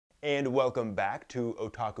And welcome back to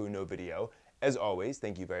Otaku no Video. As always,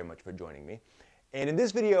 thank you very much for joining me. And in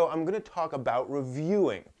this video, I'm going to talk about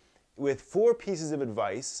reviewing with 4 pieces of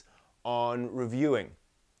advice on reviewing.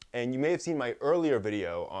 And you may have seen my earlier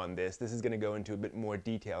video on this. This is going to go into a bit more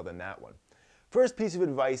detail than that one. First piece of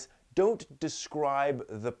advice, don't describe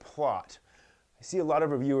the plot. I see a lot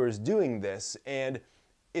of reviewers doing this, and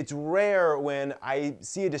it's rare when I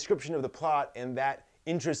see a description of the plot and that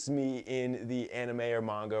interests me in the anime or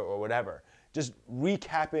manga or whatever. Just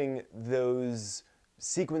recapping those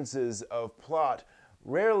sequences of plot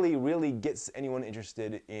rarely really gets anyone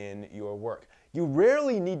interested in your work. You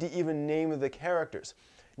rarely need to even name the characters.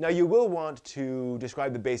 Now, you will want to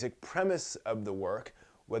describe the basic premise of the work,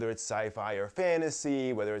 whether it's sci-fi or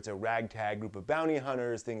fantasy, whether it's a ragtag group of bounty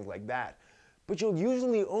hunters, things like that. But you'll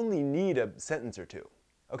usually only need a sentence or two.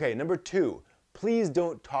 Okay, number 2, please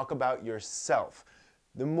don't talk about yourself.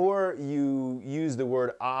 The more you use the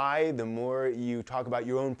word I, the more you talk about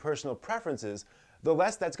your own personal preferences, the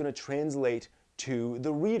less that's going to translate to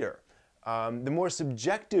the reader. The more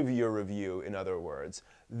subjective your review, in other words,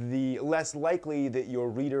 the less likely that your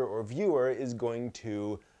reader or viewer is going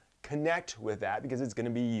to connect with that, because it's going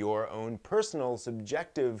to be your own personal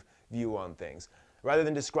subjective view on things, rather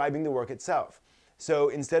than describing the work itself. So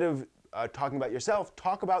instead of talking about yourself,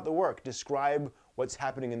 talk about the work. Describe what's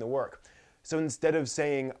happening in the work. So instead of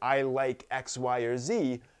saying, I like X, Y, or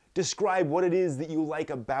Z, describe what it is that you like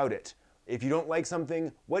about it. If you don't like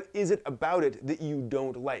something, what is it about it that you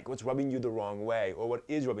don't like? What's rubbing you the wrong way, or what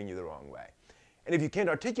is rubbing you the wrong way? And if you can't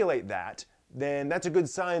articulate that, then that's a good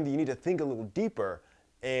sign that you need to think a little deeper,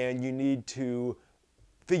 and you need to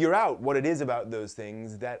figure out what it is about those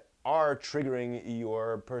things that are triggering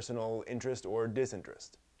your personal interest or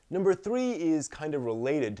disinterest. Number 3 is kind of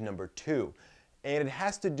related to number 2. And it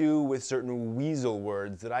has to do with certain weasel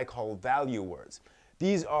words that I call value words.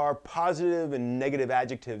 These are positive and negative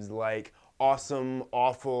adjectives like awesome,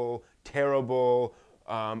 awful, terrible,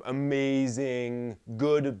 amazing,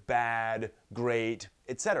 good, bad, great,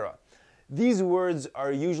 etc. These words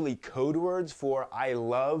are usually code words for I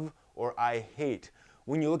love or I hate.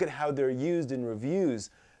 When you look at how they're used in reviews,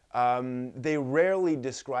 they rarely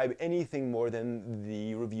describe anything more than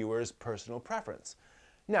the reviewer's personal preference.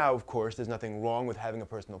 Now, of course, there's nothing wrong with having a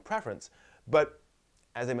personal preference, but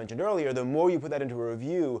as I mentioned earlier, the more you put that into a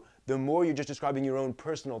review, the more you're just describing your own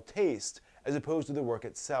personal taste as opposed to the work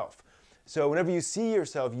itself. So whenever you see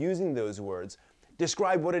yourself using those words,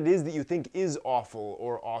 describe what it is that you think is awful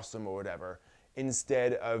or awesome or whatever,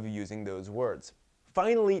 instead of using those words.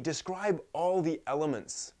 Finally, describe all the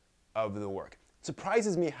elements of the work. It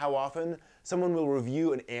surprises me how often someone will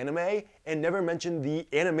review an anime and never mention the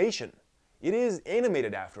animation. It is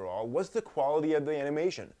animated after all. What's the quality of the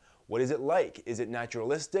animation? What is it like? Is it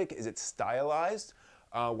naturalistic? Is it stylized?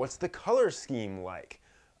 What's the color scheme like?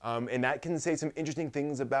 And that can say some interesting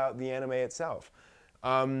things about the anime itself.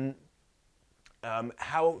 How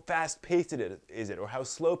fast-paced is it, or how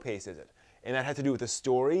slow-paced is it? And that has to do with the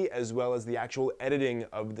story as well as the actual editing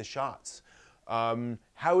of the shots.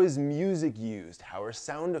 How is music used? How are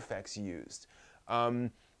sound effects used?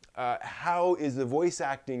 How is the voice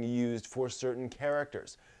acting used for certain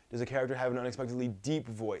characters? Does a character have an unexpectedly deep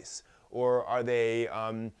voice? Or are they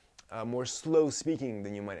more slow speaking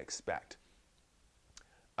than you might expect?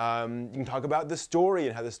 You can talk about the story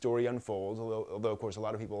and how the story unfolds, although of course a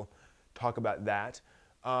lot of people talk about that.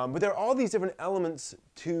 But there are all these different elements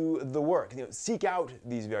to the work. Seek out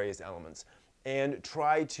these various elements and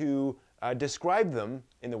try to describe them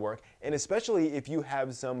in the work, and especially if you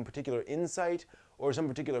have some particular insight or some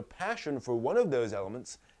particular passion for one of those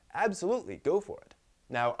elements, absolutely, go for it.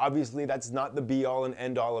 Now, obviously, that's not the be-all and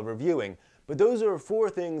end-all of reviewing, but those are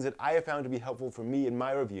 4 things that I have found to be helpful for me in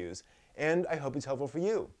my reviews, and I hope it's helpful for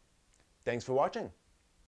you. Thanks for watching.